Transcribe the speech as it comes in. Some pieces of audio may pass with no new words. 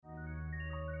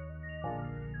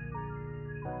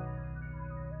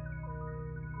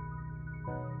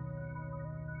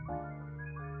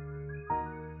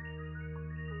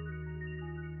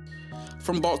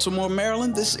From Baltimore,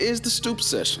 Maryland, this is The Stoop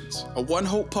Sessions, a One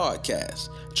Hope podcast.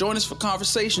 Join us for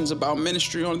conversations about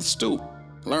ministry on the stoop.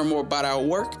 Learn more about our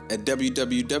work at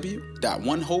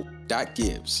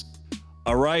www.onehope.gives.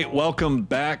 All right, welcome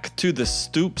back to The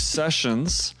Stoop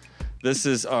Sessions. This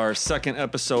is our second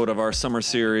episode of our summer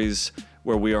series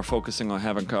where we are focusing on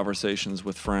having conversations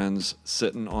with friends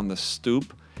sitting on the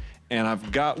stoop. And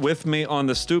I've got with me on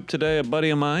the stoop today a buddy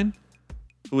of mine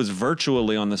who is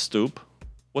virtually on the stoop.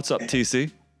 What's up,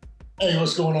 TC? Hey,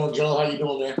 what's going on, Joe? How you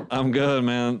doing, man? I'm good,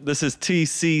 man. This is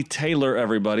TC Taylor,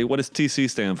 everybody. What does TC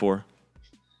stand for?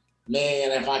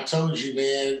 Man, if I told you,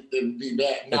 man, it would be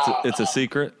bad. It's a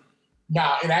secret?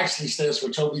 Nah, it actually stands for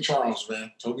Toby Charles,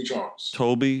 man. Toby Charles.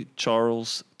 Toby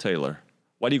Charles Taylor.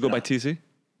 Why do you go by TC?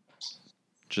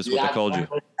 Just what they called you.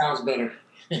 It sounds better.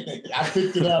 I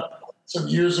picked it up some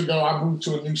years ago. I moved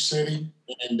to a new city,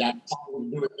 and I decided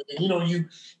to do it. And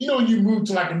when you move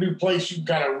to like a new place, you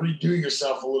kind of redo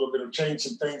yourself a little bit or change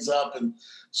some things up. And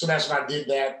so that's when I did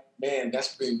that. Man,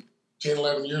 that's been 10,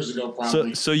 11 years ago,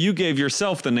 probably. So you gave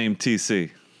yourself the name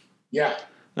TC? Yeah.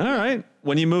 All right.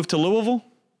 When you moved to Louisville?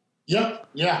 Yep.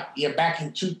 Yeah. Back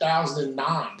in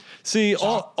 2009. See,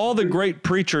 all the great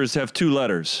preachers have two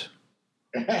letters.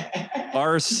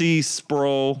 R.C.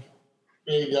 Sproul.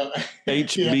 There you go.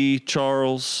 H.B.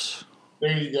 Charles.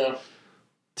 There you go.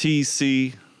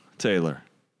 T.C. Taylor.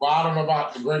 Well, I don't know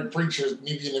about the great preachers,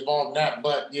 me being involved in that,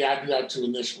 but yeah, I do have two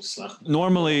initials. So.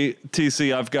 Normally,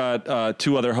 TC, I've got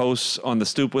two other hosts on the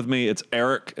stoop with me. It's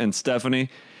Eric and Stephanie.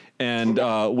 And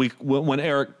when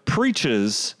Eric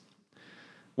preaches,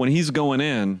 when he's going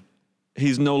in,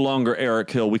 he's no longer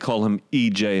Eric Hill. We call him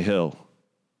E.J. Hill.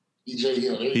 E.J.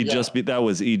 Hill. That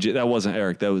was E.J. That wasn't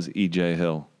Eric. That was E.J.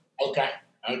 Hill. Okay.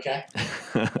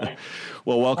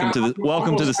 Well, welcome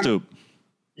to the stoop.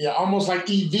 Yeah, almost like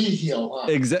E.V. Hill, huh?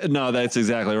 No, that's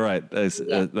exactly right. That's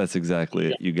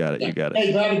exactly it. You got it. You got it.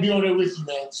 Hey, glad to be on there with you,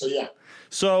 man. So yeah.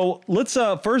 So let's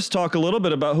first talk a little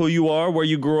bit about who you are, where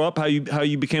you grew up, how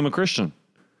you became a Christian.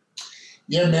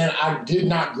 Yeah, man. I did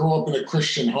not grow up in a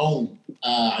Christian home.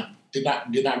 Did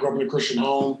not grow up in a Christian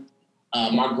home.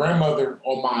 My grandmother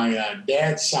on my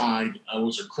dad's side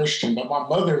was a Christian, but my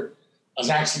mother was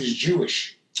actually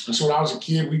Jewish. And so when I was a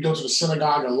kid, we'd go to the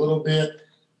synagogue a little bit.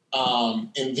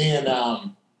 And then,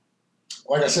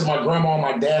 like I said, my grandma on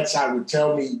my dad's side would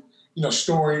tell me,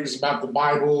 stories about the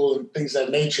Bible and things of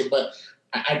that nature, but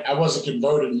I wasn't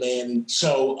converted, man. And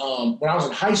so when I was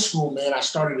in high school, man, I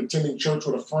started attending church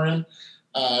with a friend.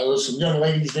 There was some young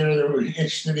ladies there that were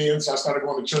interested in, so I started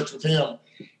going to church with him.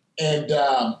 And,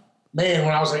 man,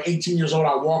 when I was like 18 years old,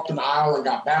 I walked in the aisle and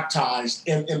got baptized.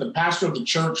 And the pastor of the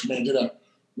church, man, did a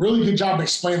really good job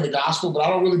explaining the gospel, but I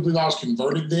don't really believe I was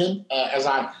converted then. As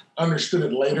I understood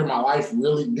it later, my life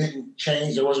really didn't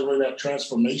change. There wasn't really that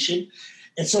transformation.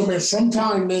 And so, man,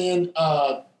 sometime, man,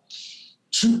 the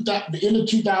end of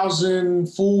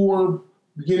 2004,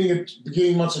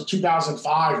 beginning months of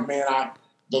 2005, man,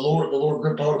 the Lord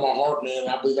gripped a hold of my heart, man. And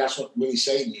I believe that's what really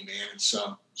saved me, man. And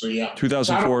so yeah.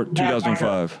 2004,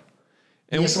 2005.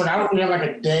 Yes, I don't really have like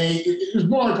a day. It was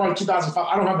more like probably 2005.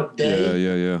 I don't have a day.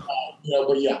 Yeah.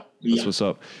 But yeah. That's what's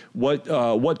up.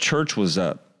 What church was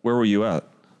that? Where were you at?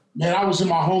 Man, I was in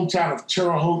my hometown of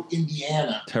Terre Haute,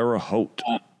 Indiana. Terre Haute.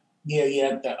 At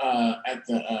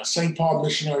the St. Paul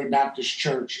Missionary Baptist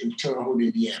Church in Terre Haute,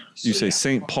 Indiana. So, you say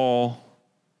St. Paul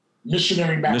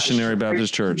Missionary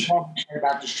Baptist Church. St. Paul Missionary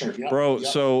Baptist Church. Yep. Bro,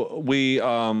 so we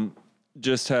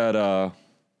just had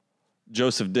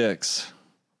Joseph Dix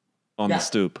on the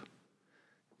stoop,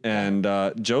 and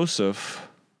Joseph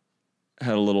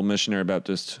had a little Missionary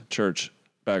Baptist Church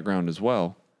background as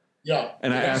well. Yeah.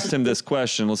 And I asked him this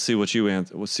question. Let's see what your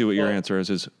answer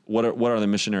is. Is what are the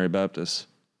Missionary Baptists?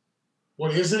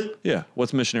 What is it? Yeah.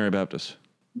 What's Missionary Baptist?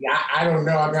 Yeah, I don't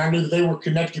know. I mean, I knew that they were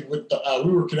connected with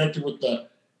we were connected with I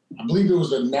believe it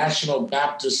was the National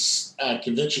Baptist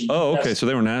Convention. Oh, okay. So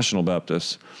they were National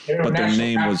Baptists, but their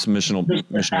name was Missionary.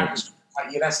 Yeah,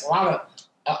 that's a lot of,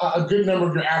 a good number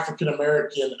of your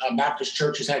African-American Baptist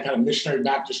churches had kind of Missionary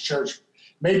Baptist Church.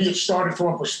 Maybe it started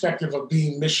from a perspective of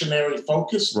being missionary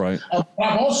focused. Right.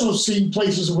 I've also seen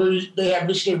places where they have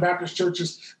missionary Baptist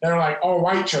churches that are like all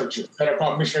white churches that are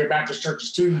called missionary Baptist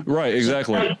churches too. Right.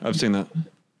 Exactly. So I've seen that.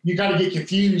 You kind of get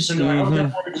confused. So you're like,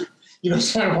 okay,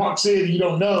 someone walks in, you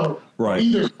don't know. Right.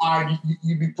 Either side,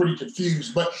 you'd be pretty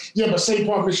confused. But St.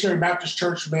 Paul Missionary Baptist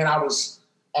Church, man, I was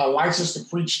licensed to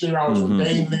preach there. I was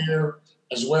ordained there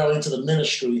as well into the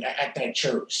ministry at that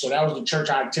church. So that was the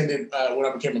church I attended when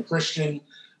I became a Christian.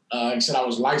 Like I said, I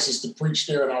was licensed to preach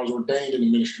there, and I was ordained in the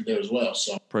ministry there as well.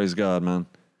 So praise God, man.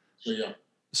 So yeah.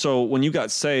 So when you got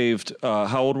saved,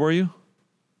 how old were you?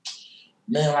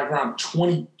 man, like around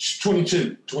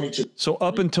 22. So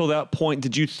up until that point,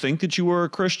 did you think that you were a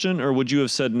Christian, or would you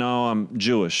have said, no, I'm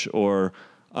Jewish, or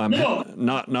I'm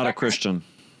not a Christian?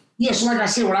 Yeah, so like I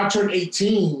said, when I turned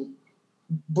 18,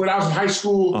 when I was in high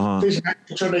school, I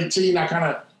turned 18, I kind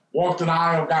of walked an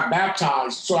aisle, got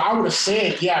baptized. So I would have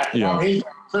said, I'm a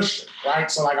Christian, right?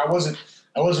 So like I wasn't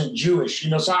Jewish,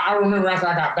 So I remember after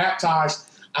I got baptized,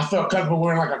 I felt comfortable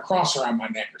wearing like a cross around my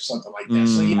neck or something like that.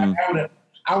 So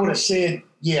I would have said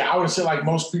like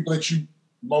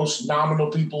most nominal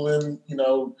people in,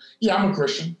 I'm a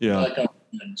Christian. Yeah.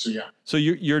 So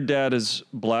your dad is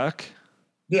black?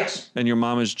 Yes. And your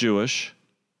mom is Jewish?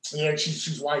 Yeah,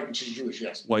 she's white and she's Jewish,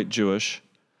 yes. White Jewish.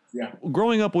 Yeah.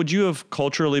 Growing up, would you have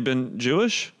culturally been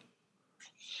Jewish?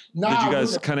 No. Did you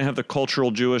guys kind of have the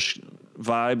cultural Jewish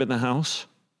vibe in the house?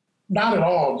 Not at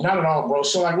all, bro.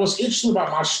 So like what's interesting about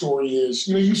my story is,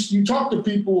 you talk to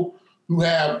people who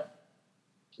have,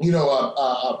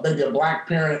 maybe a black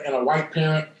parent and a white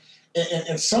parent,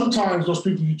 and sometimes those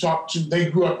people you talk to, they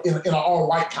grew up in an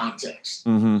all-white context.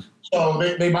 Mm-hmm. So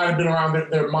they might have been around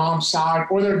their mom's side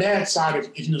or their dad's side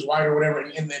if he was white or whatever,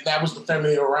 and that was the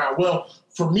family they were around. Well,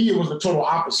 for me, it was the total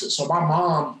opposite. So my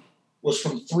mom was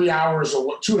from 3 hours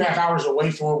or 2.5 hours away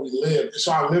from where we lived.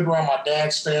 So I lived around my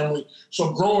dad's family.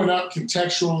 So growing up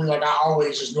contextually, like I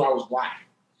always just knew I was black.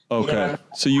 Okay. You know?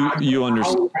 So you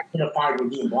understand. I identified with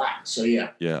being black. So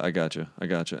yeah. Yeah, I got you.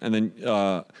 And then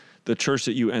the church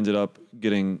that you ended up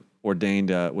getting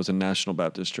ordained at was a National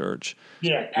Baptist Church.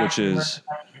 Yeah. Which is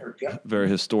very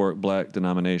historic black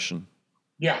denomination.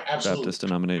 Yeah, absolutely. Baptist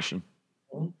denomination.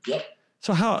 Mm-hmm. Yep.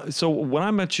 So when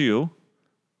I met you,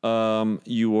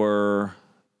 you were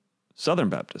Southern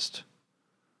Baptist.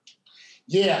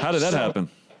 Yeah. How did that happen?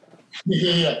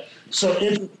 Yeah. So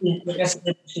interesting. That's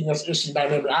interesting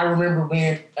dynamic. I remember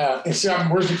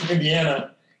I'm originally from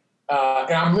Indiana,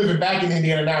 and I'm living back in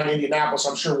Indiana now in Indianapolis.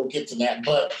 I'm sure we'll get to that.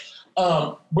 But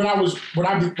when I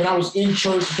was in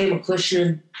church, became a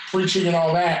Christian, preaching and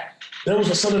all that, there was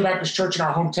a Southern Baptist church in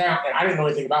our hometown, and I didn't know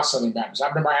anything about Southern Baptist. I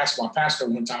remember I asked my pastor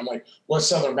one time, like, what's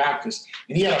Southern Baptist?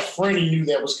 And he had a friend he knew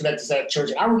that was connected to that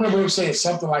church. And I remember him saying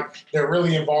something like, they're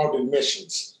really involved in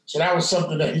missions. So that was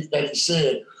something that he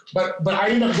said. But I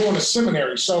ended up going to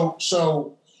seminary. So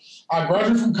I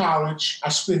graduated from college. I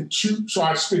spent 2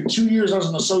 years as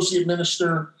an associate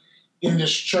minister in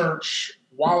this church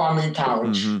while I'm in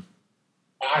college. Mm-hmm.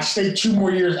 I stayed 2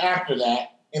 more years after that.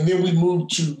 And then we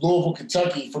moved to Louisville,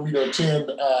 Kentucky for me to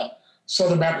attend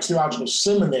Southern Baptist Theological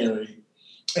Seminary.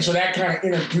 And so that kind of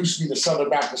introduced me to Southern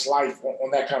Baptist life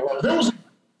on that kind of level. There was a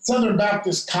Southern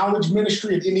Baptist college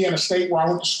ministry at Indiana State where I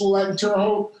went to school at in Terre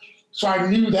Haute. So I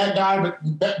knew that guy,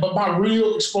 but my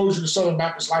real exposure to Southern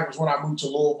Baptist life was when I moved to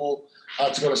Louisville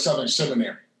to go to Southern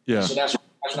Seminary. Yeah. So that's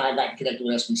when I got connected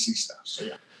with SBC stuff. So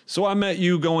yeah. So I met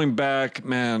you going back,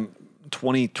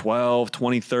 2012,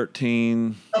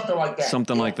 2013.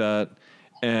 Something like that.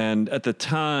 And at the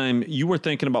time, you were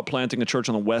thinking about planting a church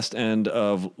on the west end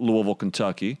of Louisville,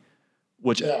 Kentucky,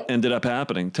 which ended up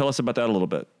happening. Tell us about that a little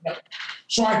bit. Yeah.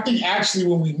 So I think actually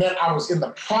when we met, I was in the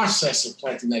process of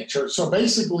planting that church. So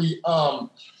basically, what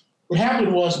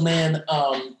happened was, I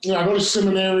go to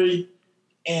seminary,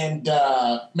 and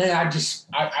I'm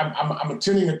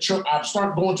attending a church. I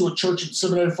start going to a church in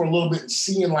seminary for a little bit and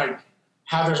seeing like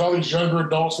how there's all these younger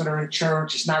adults that are in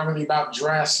church. It's not really about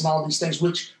dress and all these things,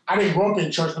 which I didn't grow up in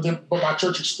church, but my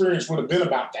church experience would have been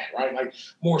about that, right? Like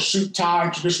more suit tie,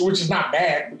 traditional, which is not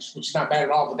bad, which is not bad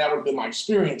at all, but that would have been my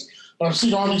experience. But I'm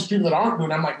seeing all these people that aren't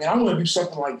doing it. I'm like, man, I want to do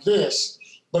something like this,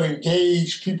 but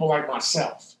engage people like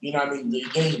myself. You know what I mean?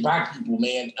 Engage black people,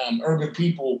 man, urban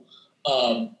people,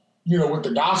 with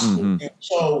the gospel. Mm-hmm. And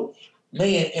so,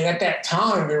 man, and at that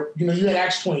time, you had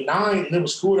Acts 29, and it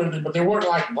was cool and everything, but there weren't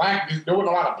like black dudes. There weren't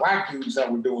a lot of black dudes that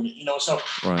were doing it, So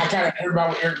right. I kind of heard about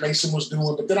what Eric Mason was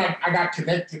doing, but then I got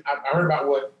connected. I heard about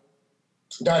what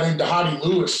a guy named Dahadi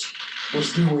Lewis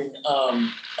was doing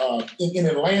in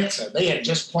Atlanta. They had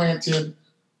just planted.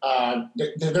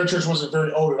 Their church wasn't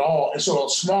very old at all, and so a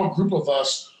small group of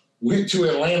us went to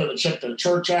Atlanta to check their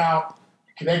church out.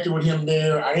 Connected with him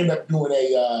there. I ended up doing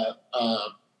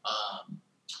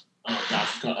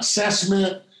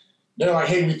assessment. They're like,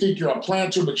 hey, we think you're a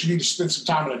planter, but you need to spend some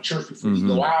time in a church before you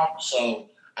go out. So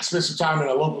I spent some time in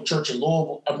a local church in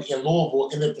Louisville,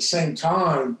 and at the same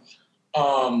time,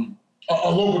 a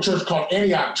local church called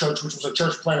Antioch Church, which was a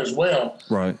church plant as well.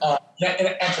 Right. And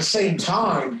at the same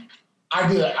time, I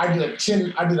did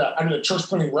a church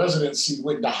planting residency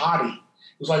with Dahadi.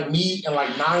 It was like me and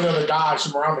like 9 other guys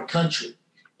from around the country.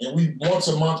 And once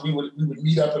a month we would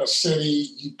meet up in a city.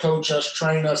 He'd coach us,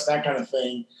 train us, that kind of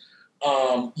thing.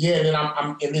 Yeah,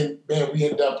 and then man, we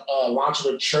ended up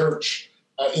launching a church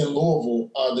in Louisville.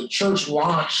 The church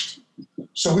launched,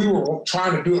 so we were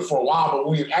trying to do it for a while, but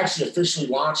when we actually officially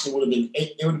launched, it would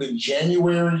have been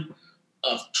January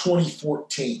of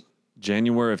 2014.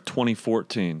 January of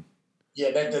 2014.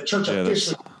 Yeah, that the church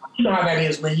officially. You know how that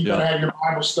is, man. You gotta have your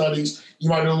Bible studies. You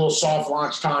might do a little soft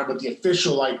launch time, but the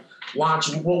official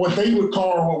launch, what they would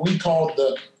call, or what we called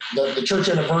the church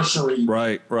anniversary.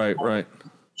 Right.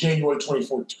 January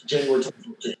 2014.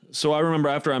 So I remember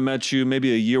after I met you,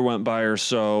 maybe a year went by or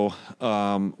so.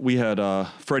 We had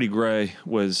Freddie Gray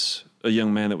was a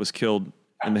young man that was killed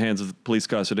in the hands of the police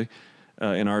custody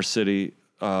in our city.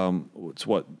 It's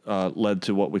what led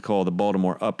to what we call the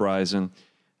Baltimore uprising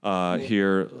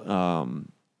here.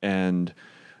 And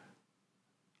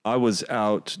I was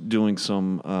out doing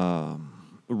some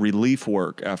relief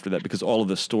work after that because all of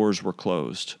the stores were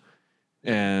closed,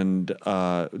 and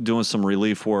doing some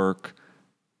relief work,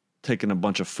 taking a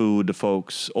bunch of food to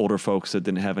older folks that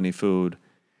didn't have any food.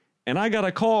 And I got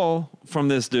a call from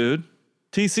this dude,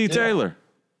 T.C. Taylor,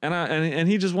 and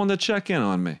he just wanted to check in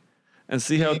on me and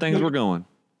see how things were going.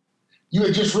 You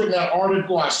had just written that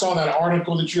article. I saw that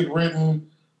article that you had written.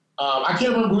 I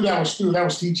can't remember who that was through. That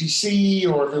was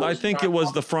TGC, or if it was, I think it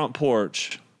was the Front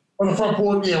Porch. On the Front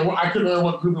Porch, yeah. I couldn't remember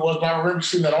what group it was, but I remember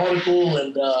seeing that article,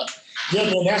 and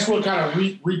man, that's what kind of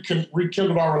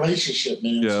rekindled our relationship,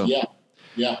 man.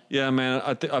 Yeah, man.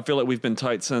 I feel like we've been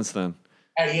tight since then.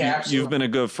 Yeah, absolutely. You've been a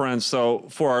good friend. So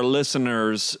for our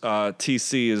listeners,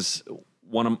 TC is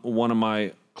one of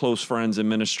my close friends in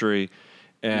ministry,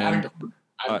 and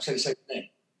I would say the same thing.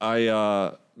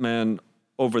 Man,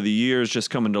 over the years, just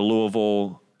coming to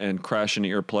Louisville and crashing at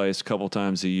your place a couple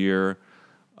times a year,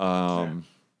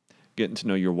 getting to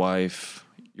know your wife,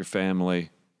 your family.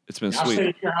 It's been sweet. I've stayed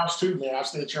at your house too, man. I've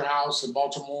stayed at your house in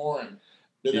Baltimore and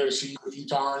been there to see you a few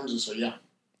times. And so, yeah.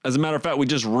 As a matter of fact, we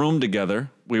just roomed together.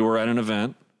 We were at an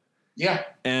event. Yeah.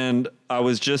 And I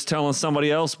was just telling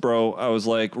somebody else, bro, I was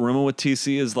like, rooming with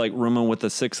TC is like rooming with a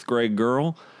 6th grade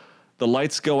girl. The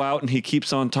lights go out and he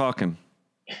keeps on talking.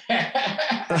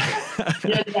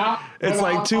 It's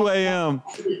like 2 a.m.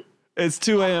 It's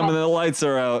 2 a.m. and the lights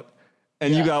are out,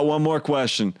 and you got one more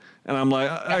question, and I'm like,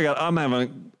 I'm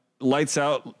having lights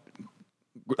out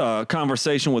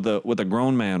conversation with a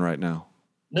grown man right now.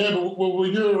 Man, but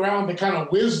when you're around the kind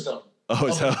of wisdom. Oh,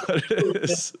 is that what it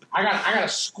is? I got to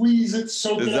squeeze it,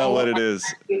 soak it. Is that what it is?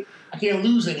 I can't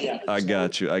lose any of it. I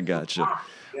got you.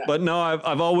 Yeah. But no,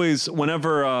 I've always,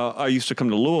 whenever I used to come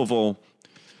to Louisville,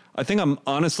 I think I'm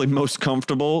honestly most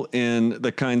comfortable in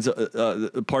the kinds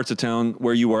of parts of town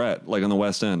where you were at, like on the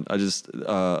West End. I just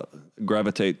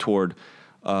gravitate toward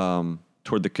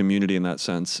the community in that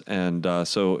sense. And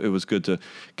so it was good to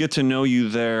get to know you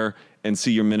there and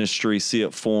see your ministry, see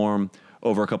it form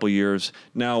over a couple of years.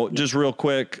 Now, just real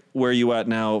quick, where are you at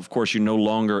now? Of course, you're no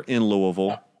longer in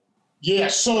Louisville. Yeah,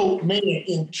 so, man,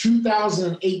 in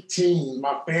 2018,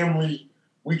 my family,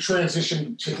 we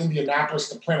transitioned to Indianapolis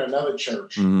to plant another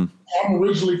church. Mm-hmm. I'm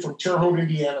originally from Terre Haute,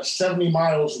 Indiana, 70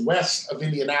 miles west of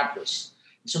Indianapolis.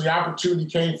 So the opportunity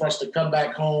came for us to come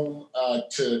back home,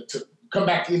 to come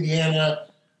back to Indiana,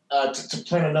 to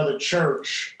plant another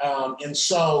church. And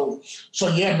so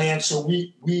yeah, man, so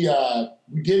we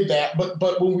did that.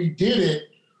 But when we did it,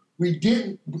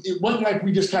 it wasn't like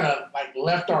we just kind of like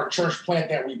left our church plant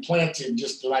that we planted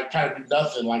just to like kind of do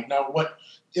nothing. Like, no,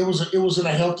 it was in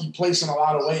a healthy place in a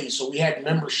lot of ways. So we had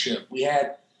membership. We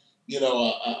had,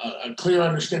 a clear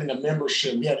understanding of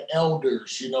membership. We had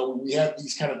elders, we had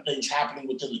these kind of things happening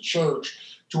within the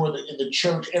church to where in the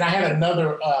church. And I had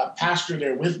another pastor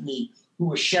there with me who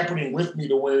was shepherding with me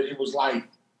to where it was like,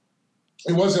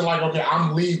 it wasn't like, okay,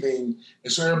 I'm leaving.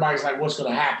 And so everybody's like, what's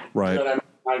going to happen? Right. You know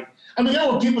what I mean?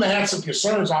 There were people that had some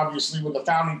concerns, obviously, when the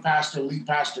founding pastor, lead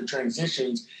pastor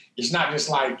transitions. It's not just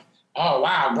like, oh,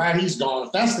 wow, glad he's gone.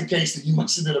 If that's the case, then you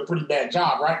must have did a pretty bad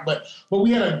job, right? But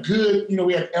we had a good,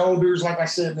 we had elders, like I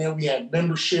said, man. We had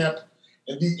membership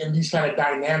and these kind of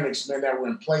dynamics, man, that were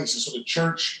in place. And so the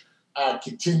church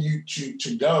continued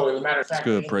to go. And as a matter of fact,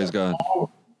 that's good. Praise God.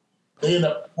 They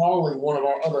ended up calling one of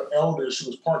our other elders who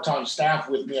was part-time staff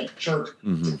with me at the church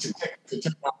to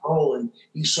take my role, and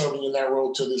he's serving in that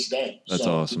role to this day. That's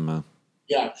awesome, man.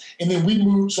 Yeah. And then we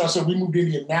moved to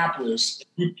Indianapolis.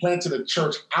 We planted a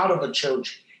church out of a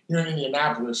church here in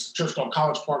Indianapolis, a church called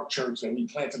College Park Church, that we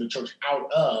planted a church out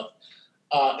of.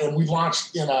 And we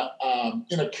launched in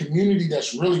a community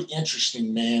that's really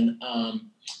interesting, man.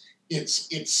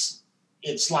 It's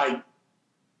like,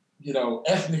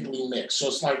 ethnically mixed. So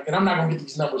it's like, and I'm not going to get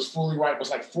these numbers fully right, but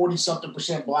it's like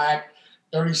 40-something% Black,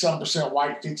 30-something%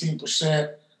 white,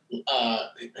 15%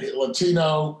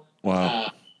 Latino,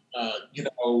 Wow.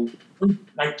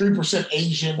 Like 3%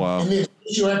 Asian. Wow. And then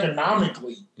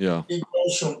socioeconomically, Yeah. it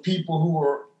goes from people who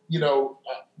are,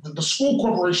 the school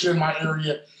corporation in my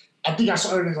area, I think I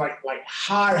saw it as like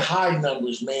high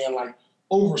numbers, man, like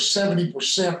over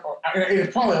 70%, and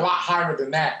it's probably a lot higher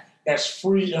than that. That's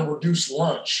free and reduced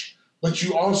lunch. But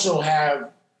you also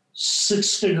have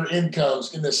 6-figure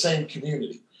incomes in the same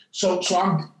community. So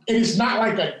and it's not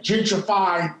like a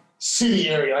gentrified city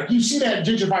area. Like you see that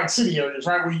in gentrified city areas,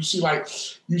 right? Where you see like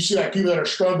people that are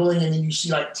struggling, and then you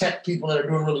see like tech people that are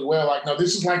doing really well. Like, no,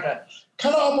 this is like a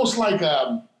kind of almost like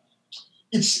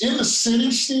it's in the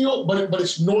city still, but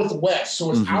it's northwest,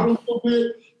 so it's out a little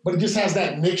bit, but it just has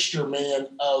that mixture, man,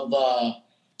 of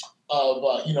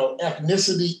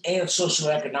ethnicity and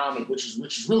socioeconomic, which is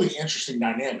really interesting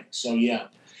dynamic. So yeah,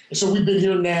 and so we've been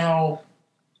here now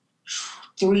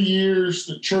 3 years.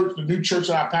 The new church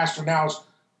that I pastor now is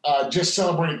just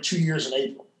celebrated 2 years in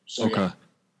April. So okay, yeah.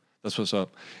 That's what's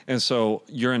up. And so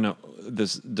you're in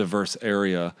this diverse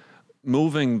area.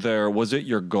 Moving there, was it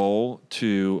your goal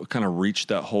to kind of reach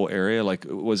that whole area? Like,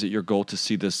 was it your goal to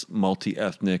see this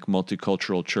multi-ethnic,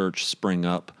 multicultural church spring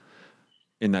up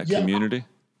in that community?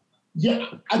 Yeah,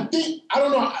 I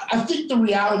don't know. I think the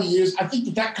reality is, I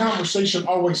think that conversation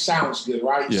always sounds good,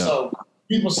 right? Yeah. So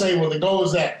people say, well, the goal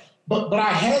is that. But I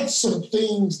had some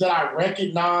things that I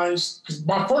recognized, because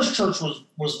my first church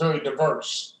was very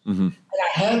diverse. Mm-hmm. And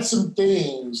I had some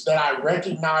things that I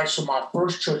recognized from my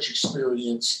first church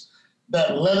experience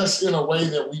that led us in a way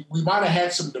that we might have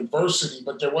had some diversity,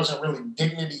 but there wasn't really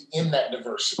dignity in that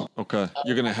diversity. Okay.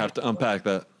 You're going to have to unpack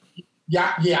that.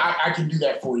 Yeah, I can do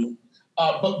that for you.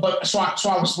 So I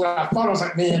was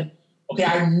like, man, okay,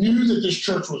 I knew that this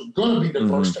church was going to be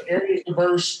diverse. The area is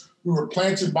diverse. We were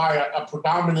planted by a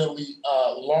predominantly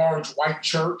large white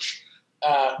church.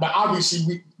 But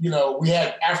obviously, we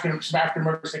had African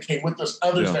Americans that came with us,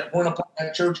 others that weren't a part of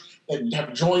that church that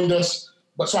have joined us.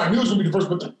 But so I knew it was going to be diverse.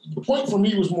 But the point for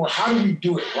me was more, how do we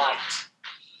do it right?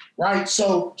 Right.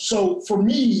 So for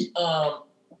me, when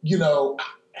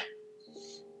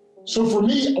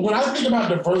I think about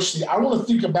diversity, I want to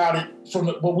think about it from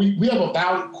we have a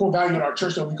core value in our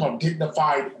church that we call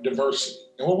dignified diversity.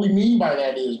 And what we mean by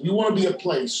that is we want to be a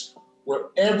place where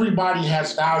everybody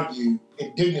has value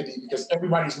and dignity because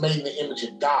everybody's made in the image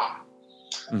of God.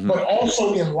 Mm-hmm. But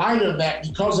also in light of that,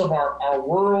 because of our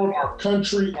world, our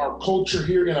country, our culture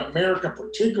here in America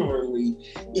particularly,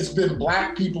 it's been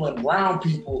Black people and brown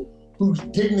people whose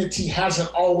dignity hasn't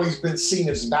always been seen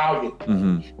as valuable.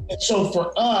 Mm-hmm. And so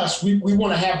for us, we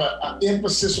want to have an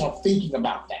emphasis on thinking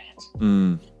about that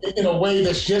in a way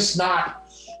that's just not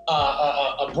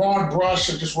a broad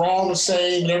brush or just we're all the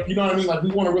same. You know what I mean? Like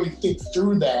we want to really think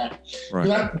through that.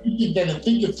 Right. We think that in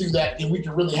thinking through that, then we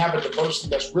can really have a diversity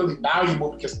that's really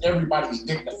valuable because everybody's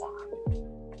dignified.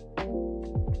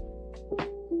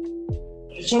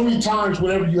 So many times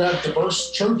whenever you have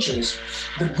diverse churches,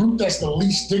 the group that's the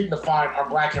least dignified are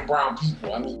Black and brown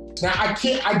people. I mean, now I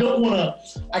don't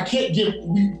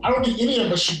think any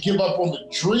of us should give up on the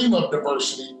dream of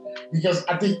diversity because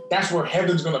I think that's where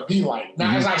heaven's going to be like.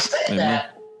 Now, as I say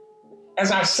that,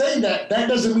 that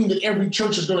doesn't mean that every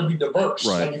church is going to be diverse.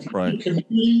 Right, like if you're in a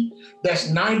community that's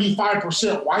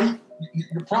 95% white,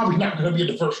 you're probably not going to be a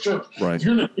diverse church. Right. If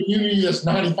you're in a community that's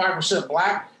 95%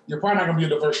 Black, you're probably not going to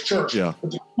be a diverse church. Yeah.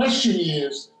 But the question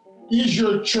is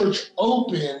your church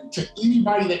open to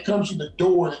anybody that comes through the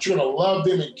door, that you're going to love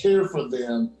them and care for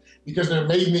them because they're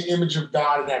made in the image of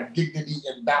God and have dignity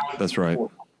and value? That's right.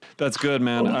 That's good,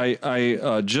 man.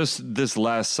 I just this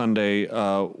last Sunday,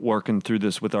 working through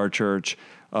this with our church,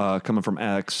 coming from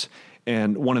X,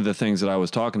 and one of the things that I was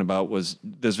talking about was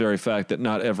this very fact that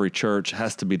not every church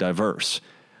has to be diverse.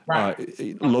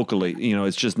 Right. Locally,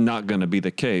 it's just not going to be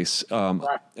the case.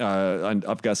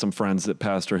 I've got some friends that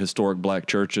pastor historic Black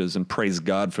churches and praise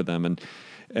God for them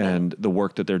and the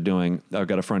work that they're doing. I've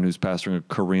got a friend who's pastoring a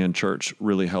Korean church,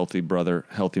 really healthy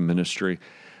ministry.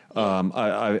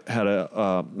 I had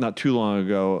not too long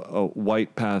ago, a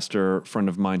white pastor friend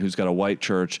of mine who's got a white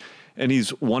church, and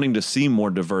he's wanting to see more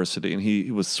diversity. And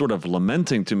he was sort of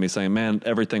lamenting to me saying, man,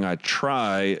 everything I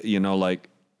try,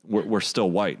 we're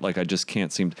still white. Like I just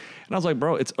can't seem to. And I was like,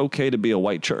 bro, it's okay to be a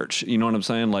white church. You know what I'm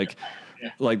saying? Like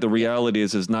the reality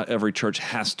is not every church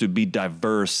has to be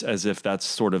diverse as if that's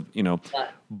sort of,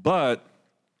 but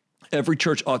every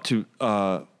church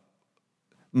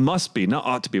must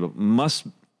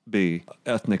be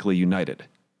ethnically united,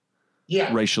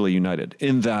 racially united,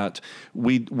 in that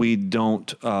we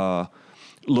don't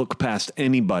look past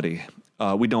anybody.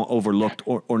 We don't overlook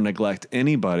or neglect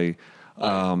anybody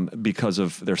because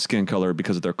of their skin color,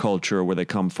 because of their culture, where they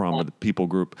come from, or the people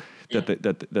group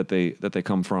that they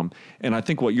come from. And I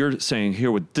think what you're saying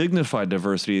here with dignified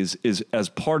diversity is as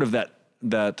part of that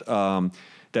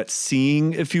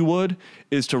seeing, if you would,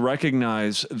 is to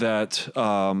recognize that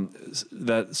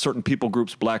that certain people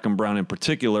groups, black and brown in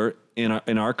particular,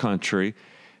 in our country,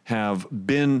 have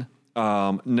been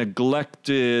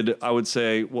neglected. I would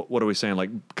say, what are we saying?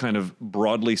 Like, kind of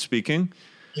broadly speaking.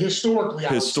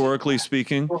 Historically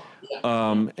speaking,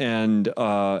 and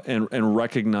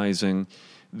recognizing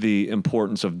the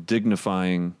importance of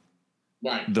dignifying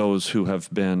those who have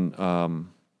been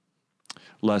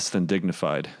less than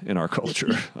dignified in our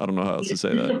culture. I don't know how else to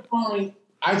say that.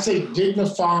 I'd say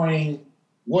dignifying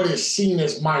what is seen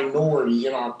as minority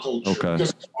in our culture. Okay.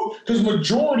 Because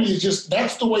majority is just,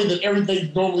 that's the way that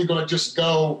everything's normally going to just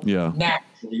go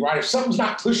naturally, right? If something's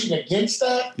not pushing against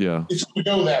that, it's going to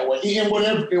go that way, in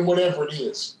whatever it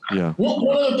is. Yeah. One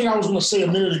other thing I was going to say a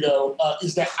minute ago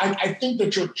is that I think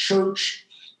that your church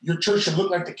should look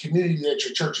like the community that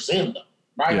your church is in, though,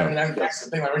 right? Yeah. I mean, I think that's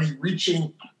the thing. Like, are you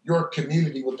reaching your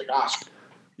community with the gospel?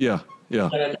 Yeah. Yeah.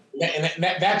 And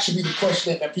that should be the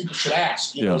question that people should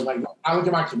ask. You know, like, I look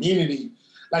at my community,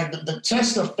 like the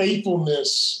test of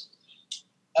faithfulness,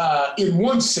 in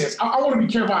one sense, I want to be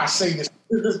careful how I say this.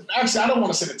 Actually, I don't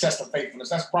want to say the test of faithfulness.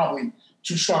 That's probably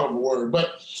too strong of a word.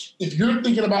 But if you're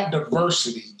thinking about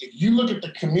diversity, if you look at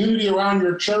the community around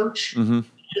your church, and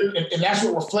that's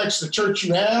what reflects the church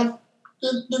you have,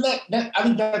 then I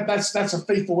think that's a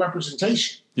faithful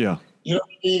representation. Yeah. You know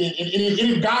what I mean? And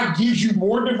if God gives you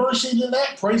more diversity than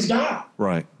that, praise God.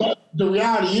 Right. But the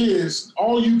reality is,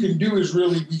 all you can do is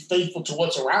really be faithful to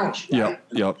what's around you. Right?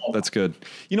 Yep. That's good.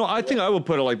 You know, I think I would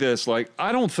put it like this. Like,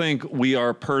 I don't think we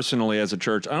are personally as a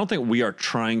church, I don't think we are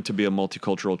trying to be a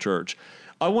multicultural church.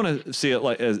 I want to see it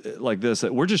like this,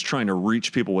 that we're just trying to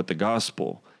reach people with the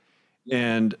gospel.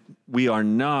 And we are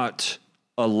not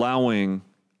allowing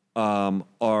I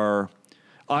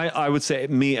would say,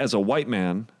 me as a white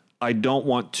man, I don't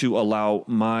want to allow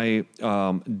my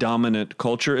dominant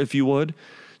culture, if you would,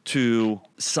 to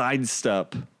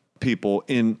sidestep people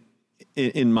in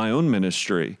my own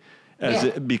ministry,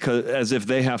 as if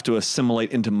they have to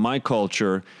assimilate into my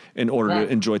culture in order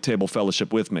to enjoy table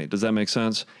fellowship with me. Does that make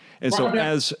sense? And so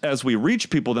as we reach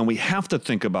people, then we have to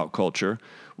think about culture.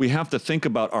 We have to think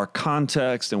about our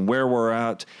context and where we're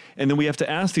at. And then we have to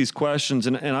ask these questions.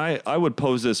 And I would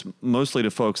pose this mostly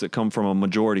to folks that come from a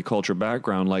majority culture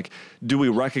background. Like, do we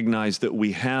recognize that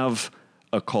we have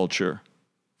a culture,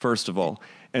 first of all?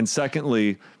 And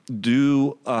secondly,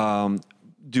 do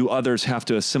others have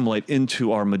to assimilate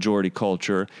into our majority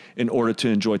culture in order to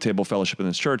enjoy table fellowship in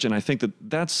this church? And I think that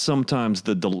that's sometimes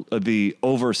the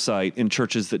oversight in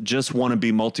churches that just want to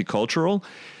be multicultural,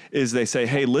 is they say,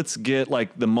 hey, let's get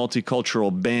like the multicultural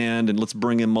band and let's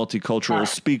bring in multicultural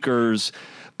speakers.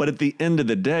 But at the end of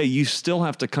the day, you still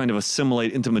have to kind of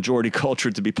assimilate into majority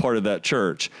culture to be part of that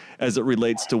church as it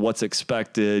relates to what's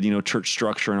expected, you know, church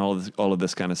structure and all of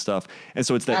this kind of stuff. And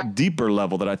so it's that deeper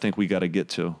level that I think we got to get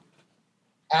to.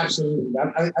 Absolutely.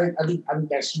 I think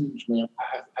that's huge, man.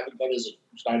 I think that is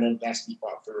a dynamic that's deep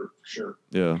out for sure.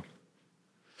 Yeah.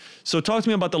 So talk to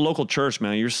me about the local church,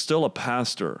 man. You're still a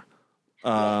pastor.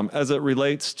 As it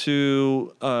relates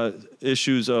to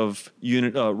issues of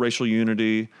racial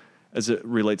unity, as it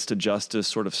relates to justice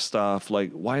sort of stuff,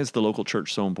 like, why is the local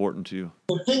church so important to you?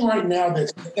 The thing right now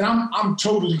and I'm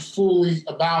totally fully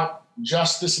about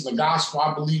justice and the gospel.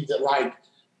 I believe that, like,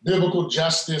 biblical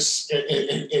justice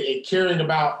and caring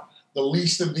about the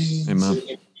least of these, and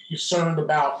concerned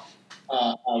about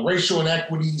racial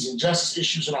inequities and justice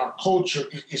issues in our culture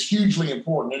is hugely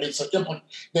important. And it's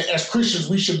that as Christians,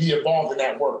 we should be involved in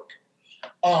that work.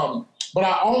 But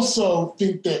I also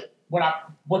think that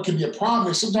what can be a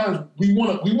problem is sometimes we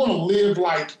want to live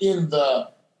like in the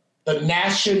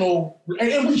national,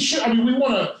 and we should. I mean, we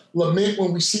want to lament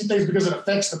when we see things because it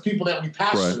affects the people that we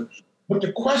pastor. Right. But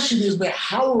the question is, man,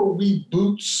 how are we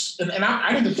boots? And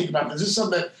I need to think about this. This is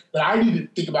something that I need to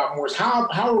think about more. Is how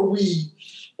are we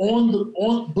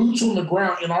on boots on the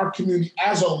ground in our community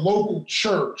as a local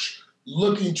church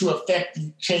looking to affect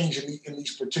the change in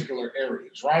these particular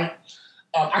areas, right?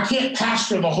 I can't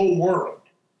pastor the whole world,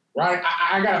 right?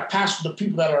 I got to pastor the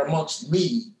people that are amongst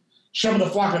me. Shepherd the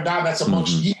flock of God that's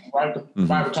amongst you, right? The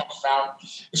Bible talks about.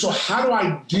 And so how do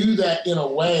I do that in a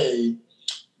way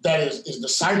that is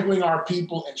discipling our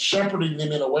people and shepherding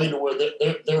them in a way to where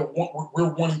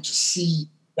we're wanting to see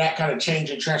that kind of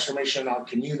change and transformation in our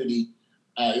community?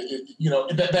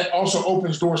 That also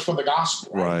opens doors for the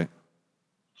gospel. Right.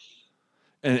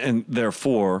 And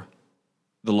therefore,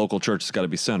 the local church has got to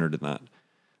be centered in that.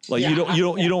 Like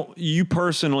you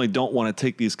personally don't want to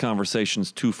take these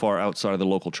conversations too far outside of the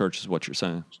local church is what you're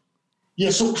saying.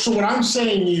 Yeah. So what I'm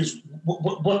saying is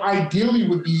what ideally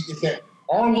would be is that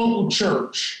our local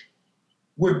church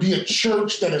would be a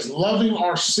church that is loving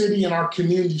our city and our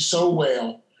community so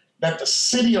well that the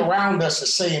city around us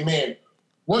is saying, man,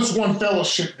 what's One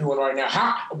Fellowship doing right now?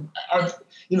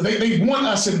 They want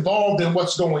us involved in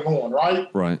what's going on, right?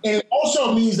 Right. And it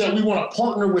also means that we want to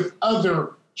partner with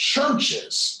other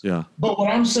churches. Yeah. But what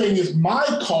I'm saying is my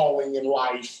calling in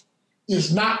life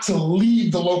is not to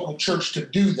leave the local church to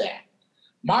do that.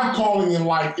 My calling in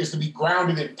life is to be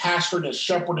grounded in pastoring and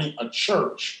shepherding a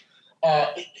church.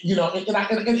 And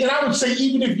I would say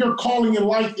even if your calling in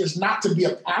life is not to be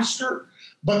a pastor,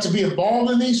 but to be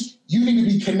involved in these, you need to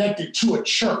be connected to a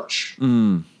church.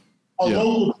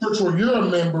 Local church where you're a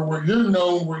member, where you're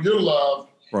known, where you're loved,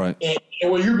 right,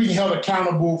 and where you're being held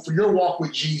accountable for your walk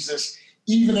with Jesus,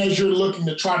 even as you're looking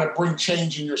to try to bring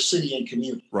change in your city and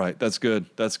community. Right. That's good.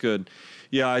 That's good.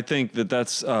 Yeah, I think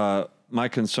that's my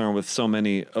concern with so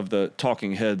many of the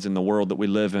talking heads in the world that we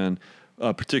live in,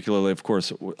 particularly, of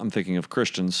course, I'm thinking of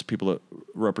Christians, people that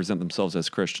represent themselves as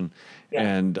Christian.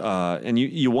 Yeah. And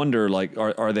you wonder, like,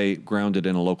 are they grounded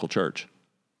in a local church?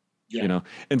 Yeah. You know,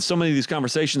 and so many of these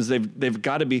conversations, they've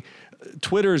got to be.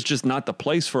 Twitter is just not the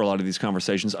place for a lot of these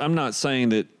conversations. I'm not saying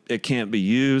that it can't be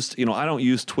used. You know, I don't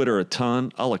use Twitter a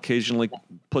ton. I'll occasionally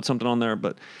put something on there,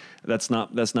 but that's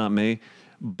not me.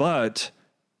 But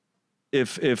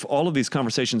if all of these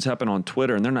conversations happen on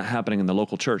Twitter and they're not happening in the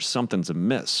local church, something's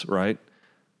amiss, right?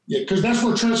 Yeah, because that's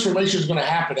where transformation is going to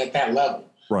happen at that level.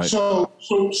 Right. So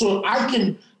I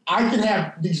can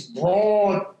have these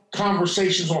broad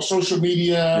conversations on social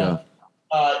media,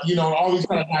 all these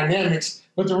kind of dynamics.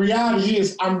 But the reality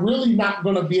is I'm really not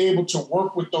going to be able to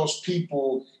work with those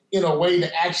people in a way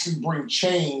to actually bring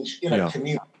change in a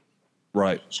community.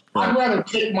 Right. I'd rather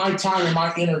take my time and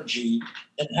my energy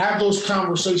and have those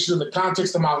conversations in the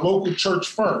context of my local church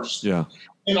first. Yeah.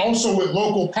 And also with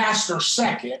local pastors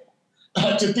second,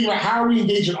 to think about how we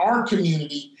engage in our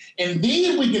community. And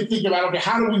then we can think about, okay,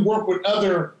 how do we work with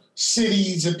other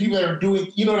cities and people that are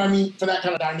doing, you know what I mean, for that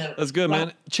kind of dynamic. That's good,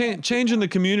 man. Change in the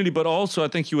community, but also I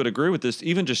think you would agree with this,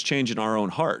 even just change in our own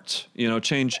hearts,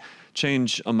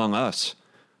 change among us.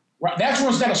 Right. That's where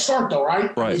it's got to start, though,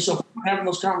 right? Right. So if we're having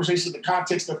those conversations in the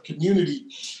context of community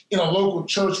in a local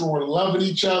church where we're loving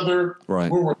each other, right,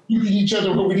 where we're rebuking each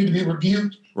other where we need to be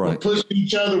rebuked, right, we're pushing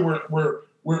each other,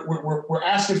 we're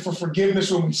asking for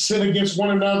forgiveness when we sin against one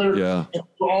another, and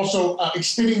we're also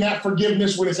extending that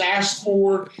forgiveness when it's asked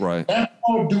for. Right. That's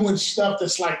all doing stuff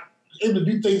that's like able to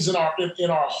do things in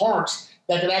our hearts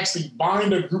that can actually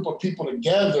bind a group of people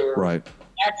together. Right.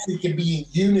 Actually can be in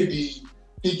unity,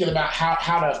 thinking about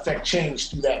how to affect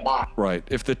change through that body. Right.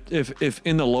 If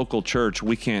in the local church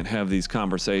we can't have these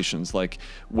conversations, like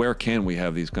where can we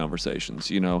have these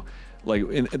conversations? Like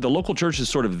the local church is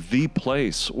sort of the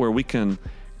place where we can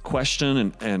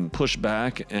question and push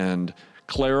back and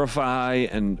clarify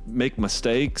and make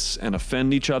mistakes and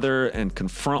offend each other and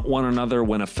confront one another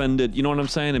when offended. You know what I'm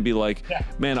saying? And be like,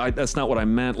 man, that's not what I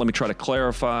meant. Let me try to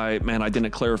clarify. Man, I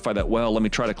didn't clarify that well. Let me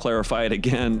try to clarify it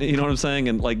again. You know what I'm saying?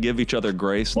 And like give each other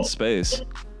grace and space.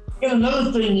 And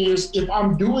another thing is, if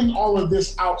I'm doing all of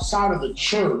this outside of the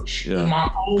church, in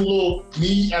my own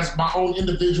me as my own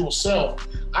individual self,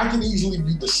 I can easily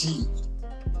be deceived.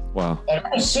 Wow. And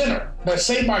I'm a sinner that's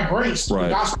saved by grace through the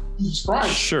gospel of Jesus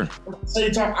Christ. Sure. But at the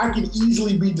same time, I can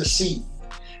easily be deceived.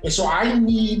 And so I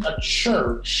need a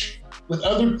church with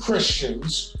other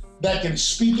Christians that can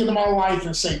speak into my life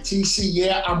and say, TC,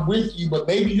 yeah, I'm with you, but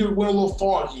maybe you went a little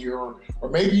far here, or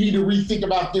maybe you need to rethink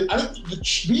about this. I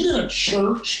think being in a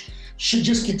church should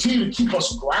just continue to keep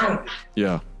us grounded.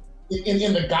 Yeah.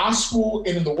 In the gospel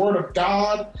and in the word of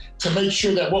God, to make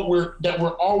sure that we're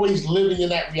always living in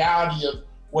that reality of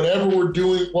whatever we're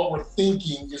doing, what we're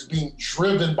thinking is being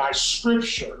driven by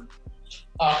Scripture,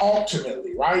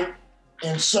 ultimately, right?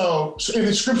 And and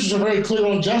the Scriptures are very clear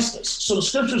on justice. So the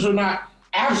Scriptures are not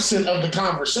absent of the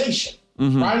conversation,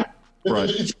 right?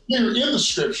 It's clear in the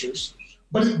Scriptures,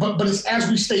 but it's as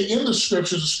we stay in the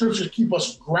Scriptures keep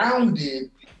us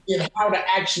grounded in how to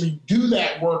actually do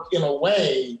that work in a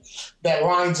way that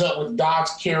lines up with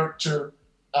God's character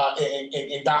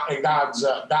and God's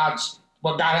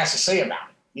what God has to say about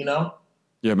it.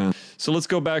 Yeah, man. So let's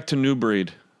go back to New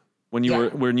Breed when you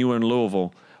were in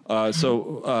Louisville.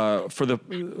 So for the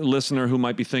listener who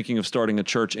might be thinking of starting a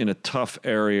church in a tough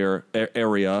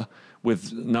area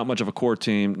with not much of a core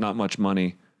team, not much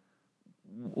money,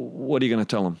 what are you going to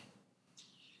tell them?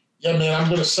 Yeah, man, I'm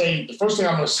going to say, the first thing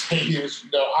I'm going to say is,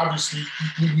 obviously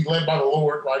we led by the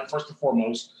Lord, right, first and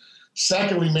foremost.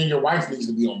 Secondly, man, your wife needs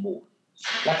to be on board.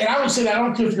 Like, and I would say that I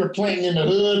don't care if you're planting in the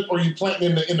hood or you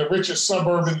planting in the richest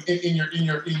suburb in your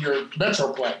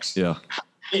metroplex. Yeah.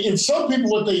 And some people,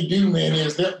 what they do, man,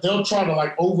 is they'll try to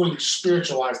like overly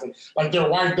spiritualize them. Like their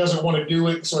wife doesn't want to do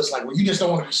it, so it's like, well, you just don't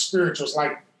want to be spiritual. It's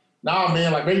like, nah,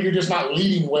 man, like maybe you're just not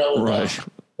leading well enough. Right.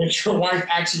 That your wife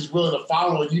actually is willing to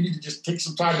follow, and you need to just take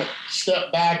some time to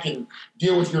step back and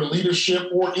deal with your leadership,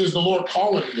 or is the Lord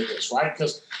calling you to this, right?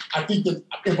 Because I think that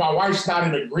if my wife's not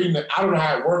in agreement, I don't know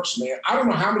how it works, man. I don't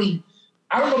know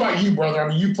about you, brother. I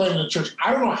mean, you play in the church.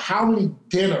 I don't know how many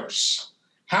dinners,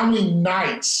 how many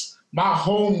nights my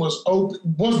home was open,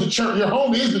 was the church. Your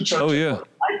home is the church. Oh, yeah.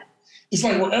 Right? It's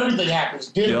like where everything happens.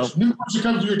 Dinners, new person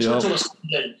comes to your church on a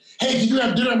Sunday. Hey, can you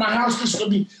have dinner at my house? This is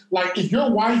going to be like, if your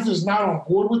wife is not on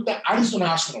board with that, I just don't know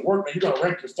how it's going to work, man. You're going to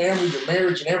wreck your family, your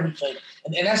marriage, and everything.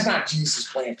 And that's not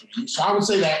Jesus' plan for you. So I would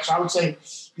say that. So I would say,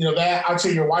 that. I'd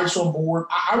say your wife's on board.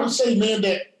 I would say, man,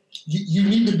 that you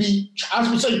need to be, I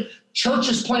would say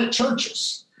churches plant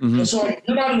churches. Mm-hmm. And so if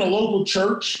you're not in a local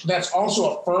church that's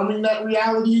also affirming that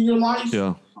reality in your life,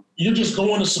 you're just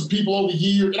going to some people over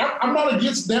here. And I'm not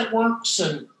against networks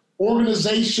and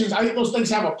organizations. I think those things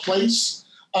have a place.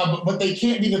 But they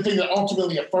can't be the thing that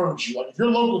ultimately affirms you. Like if your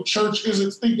local church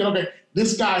isn't thinking, okay,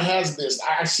 this guy has this,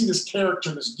 I see this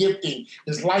character, this gifting,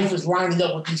 his life is lining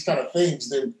up with these kind of things,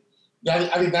 then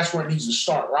I think that's where it needs to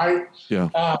start, right? Yeah.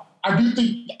 I do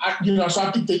think, so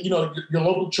I think that, your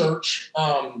local church,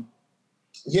 I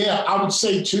would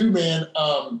say too, man,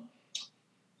 I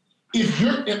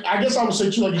guess I would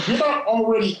say too, like if you're not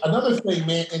already, another thing,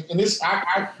 man, and this,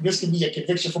 this can be a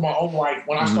conviction for my own life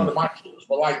when I started my church,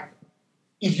 but like,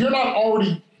 if you're not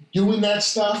already doing that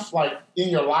stuff, like in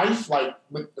your life, like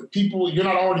with the people, you're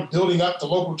not already building up the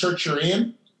local church you're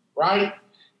in, right?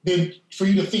 Then for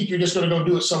you to think you're just going to go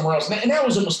do it somewhere else. And that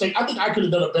was a mistake. I think I could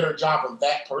have done a better job of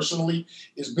that personally,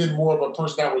 is been more of a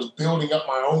person that was building up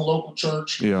my own local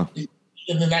church. Yeah.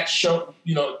 And then that showed,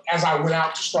 as I went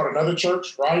out to start another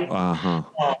church, right?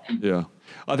 Yeah.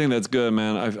 I think that's good,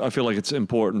 man. I feel like it's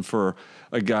important for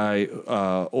a guy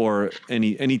or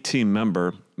any team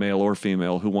member, male or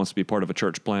female, who wants to be part of a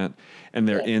church plant, and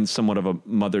they're in somewhat of a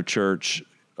mother church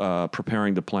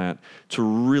preparing to plant, to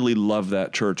really love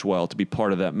that church well, to be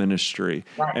part of that ministry,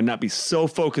 and not be so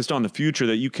focused on the future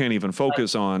that you can't even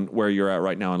focus on where you're at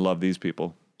right now and love these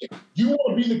people. You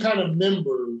want to be the kind of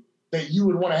member that you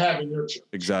would want to have in your church.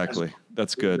 Exactly.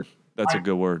 That's good. That's a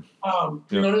good word.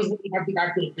 There's one thing I think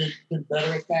I could have been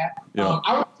better at that. Yeah.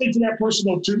 I would say to that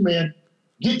person though too, man,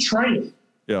 get training.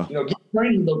 Yeah. Get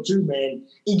training though too, man.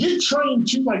 And get trained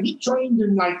too, like get trained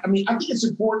in I think it's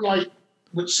important, like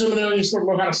with seminary and stuff,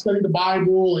 learn how to study the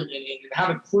Bible and how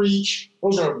to preach.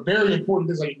 Those are very important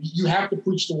things. Like you have to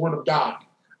preach the word of God.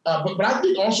 But I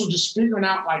think also just figuring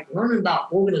out, like learning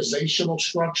about organizational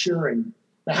structure and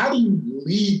how do you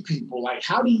lead people? Like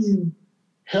how do you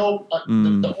help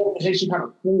the organization kind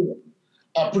of form?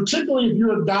 Particularly if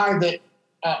you're a guy that,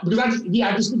 because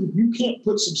I just think if you can't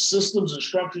put some systems and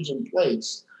structures in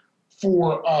place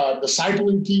for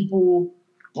discipling people,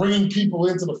 bringing people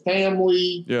into the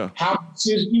family,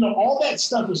 all that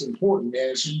stuff is important,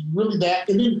 man. So you really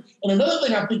and another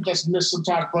thing I think that's missed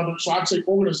sometimes, brother. So I'd say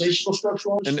organizational structure.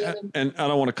 And I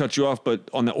don't want to cut you off, but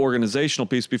on the organizational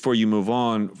piece, before you move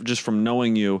on, just from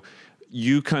knowing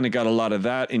you kind of got a lot of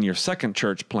that in your second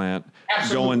church plant.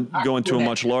 Absolutely. Going to a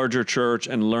much larger church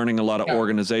and learning a lot of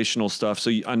organizational stuff.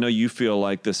 So I know you feel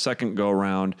like the second go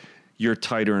around, you're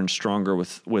tighter and stronger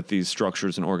with these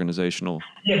structures and organizational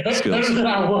skills. Better than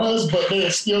I was, but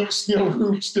there's still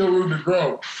room to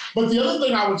grow. But the other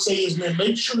thing I would say is, man,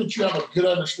 make sure that you have a good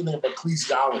understanding of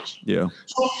ecclesiology. Yeah.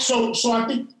 So I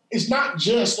think it's not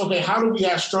just, okay, how do we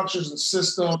have structures and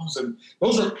systems? And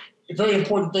those are very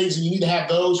important things, and you need to have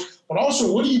those. But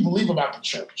also, what do you believe about the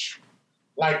church?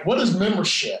 Like, what is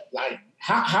membership? Like,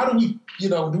 how do we,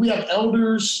 do we have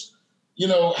elders?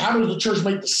 How does the church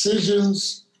make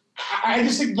decisions? I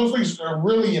just think those things are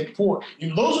really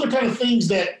important. Those are the kind of things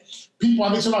that people, I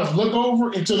think, sometimes look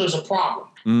over until there's a problem.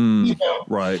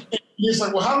 Right. And it's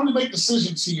like, well, how do we make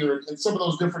decisions here and some of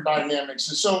those different dynamics?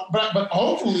 And so, but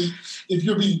hopefully, if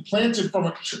you're being planted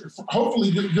from hopefully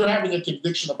you're having a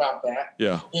conviction about that.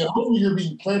 Yeah. And hopefully you're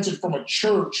being planted from a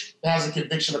church that has a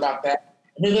conviction about that.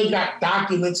 And then they've got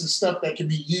documents and stuff that can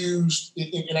be used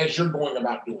in as you're going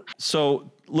about doing it. So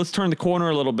let's turn the corner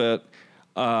a little bit.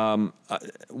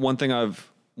 One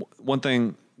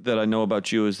thing that I know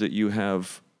about you is that you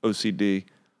have OCD,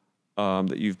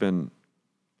 that you've been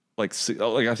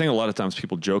like I think a lot of times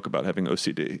people joke about having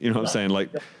OCD. You know what I'm saying? Like,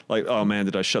 oh man,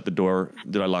 did I shut the door?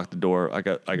 Did I lock the door? I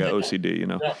got OCD. You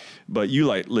know, but you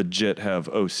like legit have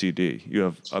OCD. You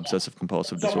have obsessive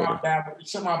compulsive disorder.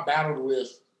 Something I battled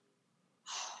with.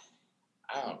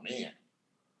 Oh man,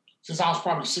 since I was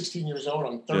probably 16 years old.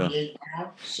 I'm 38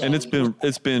 now. So, and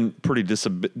it's been pretty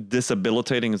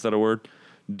disabilitating. Is that a word?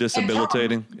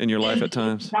 Disabilitating in your life at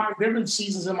times. There have been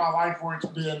seasons in my life where it's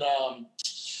been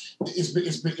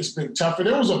tough. And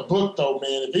there was a book though,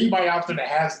 man. If anybody out there that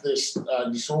has this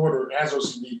disorder, has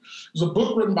OCD, there's a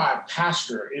book written by a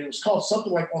pastor. And it was called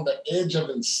something like On the Edge of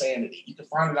Insanity. You can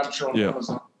find it, I'm sure, on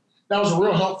Amazon. That was a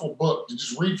real helpful book to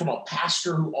just read from a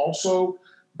pastor who also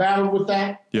battled with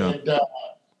that. Yeah. And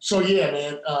so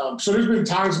man. So there's been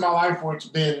times in my life where it's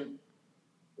been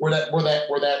where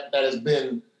that has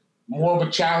been more of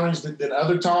a challenge than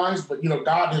other times, but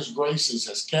God, His graces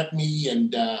has kept me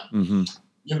and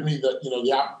given me just really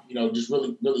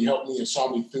helped me and saw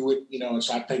me through it, and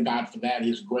so I thank God for that,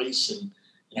 His grace and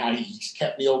how He's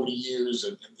kept me over the years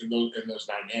and those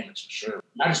dynamics for sure.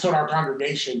 I just told our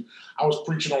congregation, I was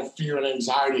preaching on fear and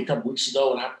anxiety a couple weeks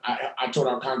ago, and I told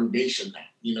our congregation that,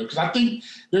 because I think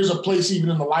there's a place even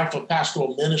in the life of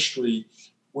pastoral ministry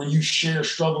where you share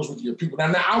struggles with your people.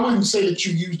 Now I wouldn't say that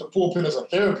you use the pulpit as a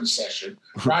therapy session,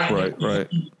 right? right.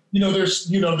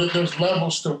 There's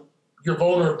levels to your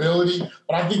vulnerability,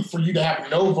 but I think for you to have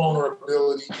no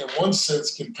vulnerability in one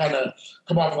sense can kind of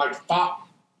come off like,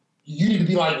 you need to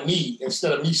be like me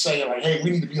instead of me saying like, hey,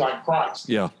 we need to be like Christ.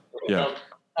 Yeah. So.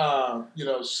 Oh,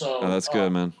 that's good,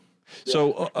 man. Yeah.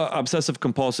 So obsessive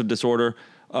compulsive disorder,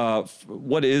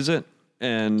 what is it?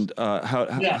 And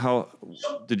how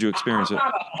did you experience it?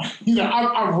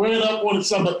 I read up on it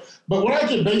some, but what I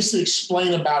can basically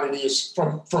explain about it is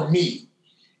from me,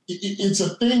 it's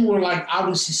a thing where like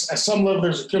obviously at some level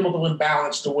there's a chemical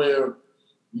imbalance to where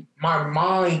my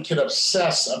mind can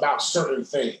obsess about certain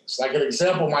things. Like an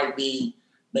example might be,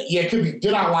 it could be,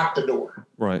 did I lock the door?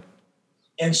 Right.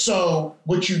 And so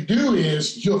what you do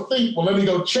is you'll think, well, let me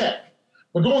go check.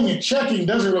 But going and checking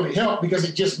doesn't really help because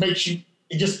it just makes you,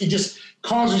 it just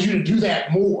causes you to do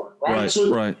that more, right?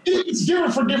 So it's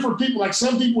different for different people. Like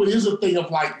some people, it is a thing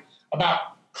of like about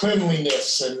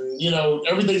cleanliness and,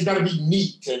 everything's got to be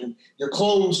neat and your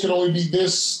clothes can only be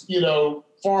this,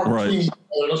 far between each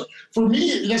other. For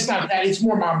me, that's not that. It's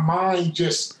more my mind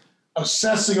just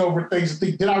obsessing over things and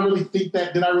think, did I really think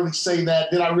that? Did I really say that?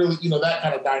 Did I really, that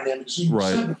kind of dynamic. So you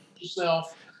set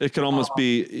yourself. It can almost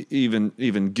be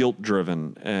even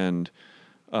guilt-driven and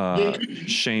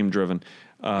shame-driven.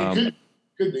 It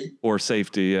could be. Or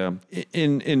safety.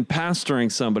 In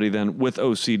pastoring somebody then with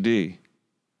OCD,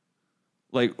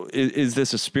 like, is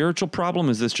this a spiritual problem?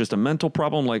 Is this just a mental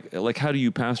problem? Like how do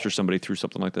you pastor somebody through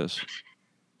something like this?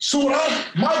 So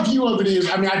my view of it is,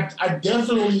 I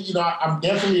definitely, I'm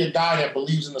definitely a guy that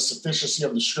believes in the sufficiency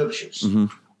of the scriptures. Mm-hmm.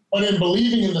 But in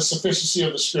believing in the sufficiency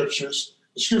of the scriptures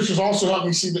also help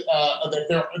me see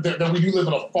that we do live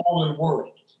in a fallen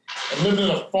world. And living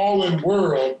in a fallen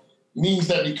world means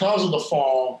that because of the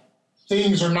fall,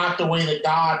 things are not the way that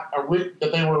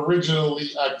that they were originally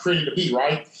created to be,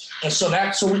 right? And so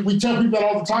we tell people that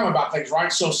all the time about things,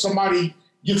 right? So somebody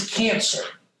gets cancer.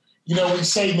 We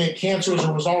say, man, cancer is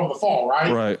a result of the fall,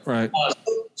 right? Right.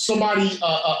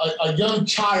 A young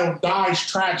child dies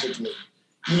tragically.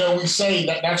 We say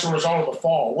that that's a result of the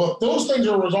fall. Well, if those things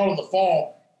are a result of the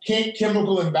fall, can't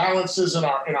chemical imbalances in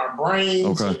our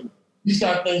brains and these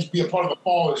kind of things be a part of the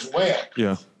fall as well?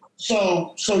 Yeah.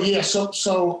 So I think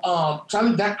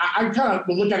that I kind of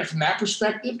look at it from that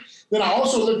perspective. Then I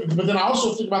also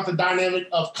think about the dynamic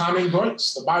of common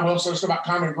grace. The Bible also talks about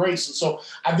common grace, and so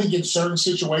I think in certain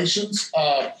situations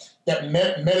that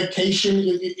medication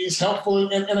is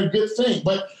helpful and a good thing.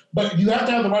 But you have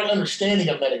to have the right understanding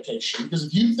of medication, because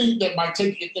if you think that by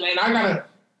taking it, and I gotta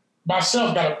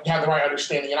have the right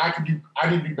understanding, and I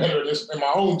need to be better at this in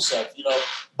my own self,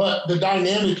 But the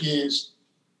dynamic is,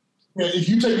 if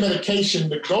you take medication,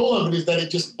 the goal of it is that it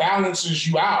just balances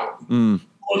you out.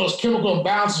 Or those chemical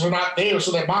imbalances are not there,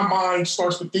 so that my mind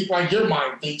starts to think like your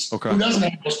mind thinks, who doesn't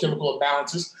have those chemical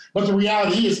imbalances. But the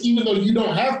reality is, even though you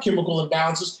don't have chemical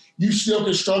imbalances, you still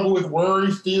can struggle with worry,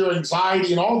 fear,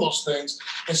 anxiety, and all those things.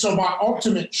 And so my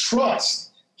ultimate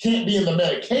trust can't be in the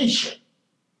medication,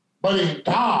 but in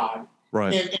God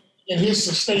and His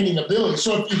sustaining ability.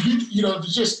 So if you,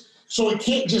 so it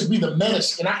can't just be the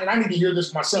medicine, and I need to hear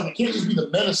this myself. It can't just be the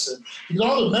medicine, because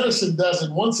all the medicine does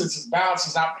in one sense is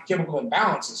balances out the chemical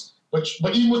imbalances.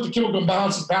 But even with the chemical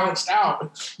imbalance balanced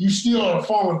out, you still are a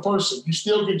fallen person. You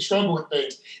still can struggle with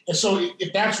things. And so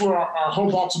if that's where our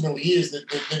hope ultimately is, then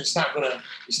it's not gonna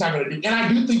do. And I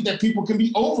do think that people can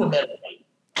be over medicated.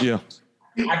 Yeah.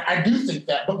 I do think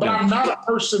that, but I'm not a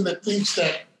person that thinks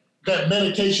that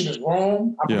medication is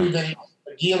wrong. I believe that,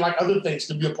 again, like other things,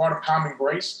 can be a part of common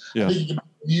grace. I think it can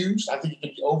be used. I think it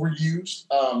can be overused.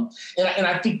 And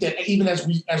I think that even as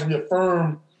we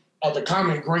affirm the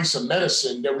common grace of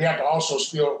medicine, that we have to also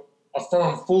still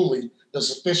affirm fully the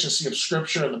sufficiency of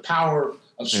Scripture and the power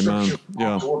of Scripture to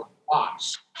work in our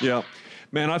lives. Yeah.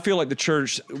 Man, I feel like the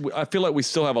church, we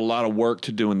still have a lot of work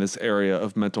to do in this area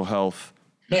of mental health.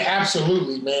 Man,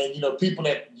 absolutely, man. People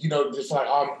that, just like,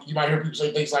 you might hear people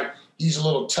say things like, he's a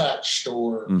little touched,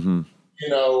 or,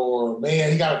 or,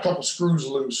 man, he got a couple screws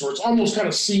loose, or it's almost kind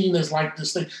of seen as like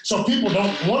this thing. So people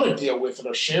don't want to deal with it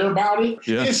or share about it.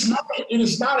 Yeah. It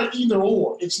is not an either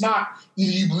or. It's not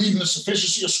either you believe in the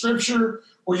sufficiency of Scripture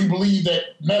or you believe that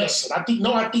medicine. I think,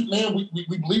 man, we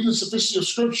believe in the sufficiency of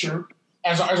Scripture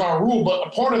as our rule, but a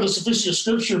part of the sufficiency of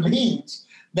Scripture means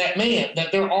that, man,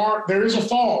 that there is a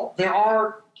fall.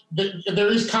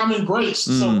 There is common grace.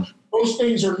 So those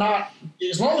things are not,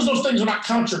 as long as those things are not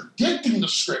contradicting the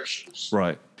Scriptures.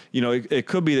 Right. It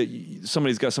could be that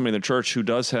somebody's got somebody in the church who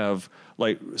does have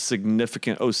like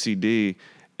significant OCD,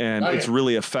 and it's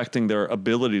really affecting their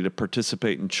ability to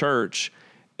participate in church.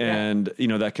 And,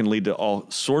 that can lead to all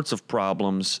sorts of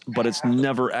problems, but it's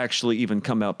never actually even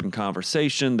come up in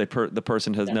conversation. The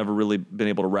person has never really been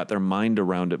able to wrap their mind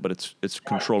around it, but it's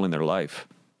controlling their life.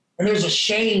 And there's a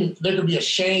shame, there could be a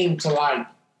shame to like,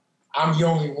 I'm the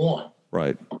only one.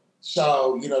 Right.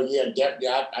 So,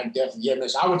 I definitely, man,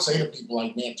 so I would say to people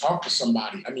like, man, talk to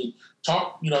somebody. I mean,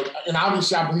 talk, and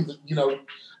obviously I believe that,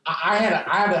 I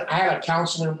had a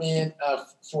counselor, man,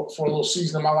 for a little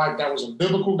season of my life that was a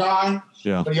biblical guy.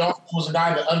 Yeah. But he also was a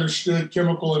guy that understood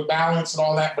chemical imbalance and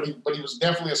all that. But he was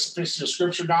definitely a sufficient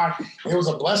Scripture guy. And it was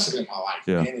a blessing in my life,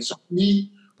 man. And so we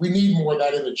need more of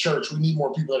that in the church. We need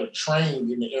more people that are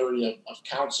trained in the area of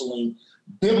counseling,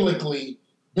 biblical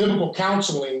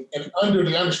counseling, and under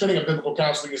the understanding of biblical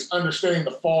counseling is understanding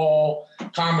the fall,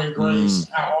 common grace,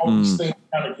 how all these things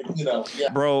kind of,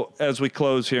 Bro, as we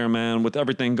close here, man, with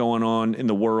everything going on in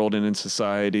the world and in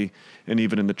society and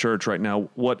even in the church right now,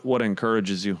 what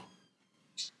encourages you?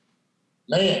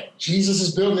 Man, Jesus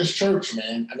is building his church,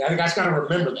 man. I mean, I think I just got to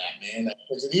remember that, man,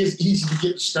 because it is easy to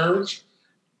get discouraged.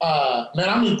 Man,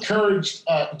 I'm encouraged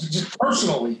just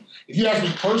personally. If you ask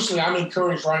me personally, I'm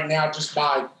encouraged right now just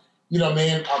by,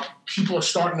 man, people are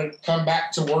starting to come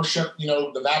back to worship.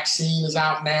 The vaccine is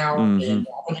out now, and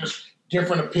there's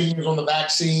different opinions on the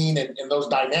vaccine and those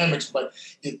dynamics, but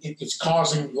it's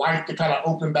causing life to kind of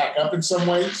open back up in some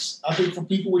ways, I think, for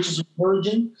people, which is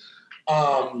encouraging.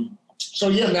 So,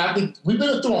 yeah, man, I think we've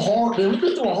been through a hard 15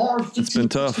 It's been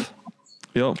tough.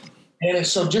 Yep. And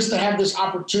so just to have this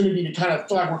opportunity to kind of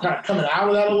feel like we're kind of coming out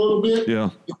of that a little bit,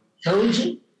 it's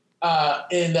encouraging.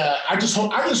 And I just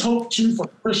hope too for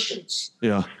Christians.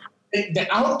 Yeah. I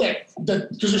hope that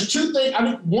because there's two things. I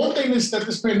mean, one thing that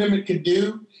this pandemic could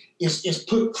do is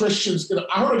put Christians.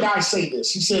 I heard a guy say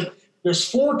this. He said there's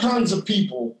 4 kinds of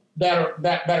people that are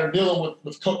dealing with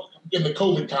in the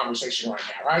COVID conversation right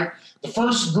now. Right. The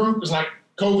first group is like,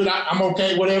 COVID, I'm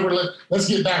okay, whatever. Let's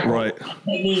get back. Right. I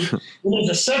mean, there's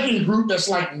a second group that's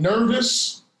like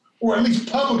nervous, or at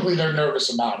least publicly they're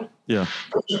nervous about it. Yeah.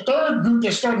 There's a third group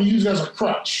that's starting to use it as a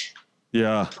crutch.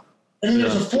 Yeah. And then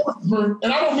there's a fourth group,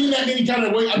 and I don't mean that in any kind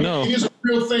of way. I mean, it is a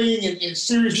real thing, and it's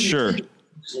seriously. Sure.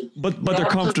 But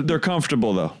they're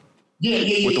comfortable though.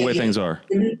 Yeah. With the way things are.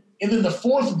 And then the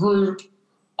fourth group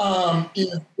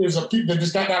is a people that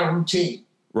just got out of routine.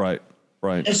 Right.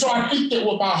 Right. And so I think that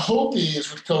what my hope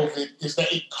is with COVID is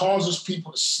that it causes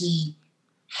people to see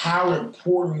how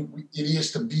important it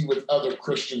is to be with other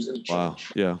Christians in the church. Wow.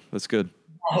 Yeah, that's good.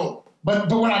 I hope. But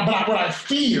what I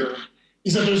fear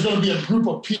is that there's going to be a group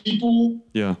of people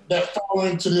that fall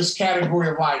into this category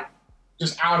of like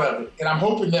just out of it. And I'm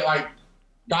hoping that like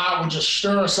God would just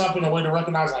stir us up in a way to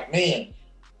recognize like, man,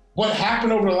 what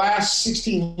happened over the last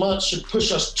 16 months should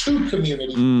push us to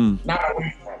community, not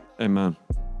away from it. Amen.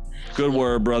 Good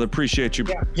word, brother. Appreciate you.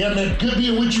 Yeah, man. Good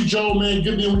being with you, Joe, man.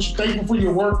 Good being with you. Thankful for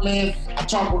your work, man. I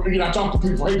talk to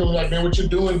people regularly, like, man, what you're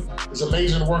doing is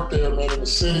amazing work there, man, in the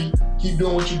city. Keep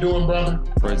doing what you're doing, brother.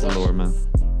 Praise the Lord, man.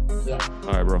 Yeah.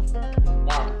 All right, bro. All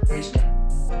right. Peace, man.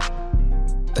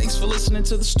 Thanks for listening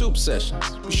to the Stoop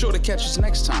Sessions. Be sure to catch us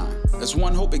next time. As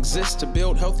One Hope exists to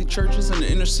build healthy churches in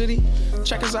the inner city,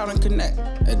 check us out and connect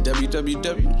at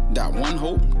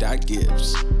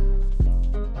www.onehope.gives.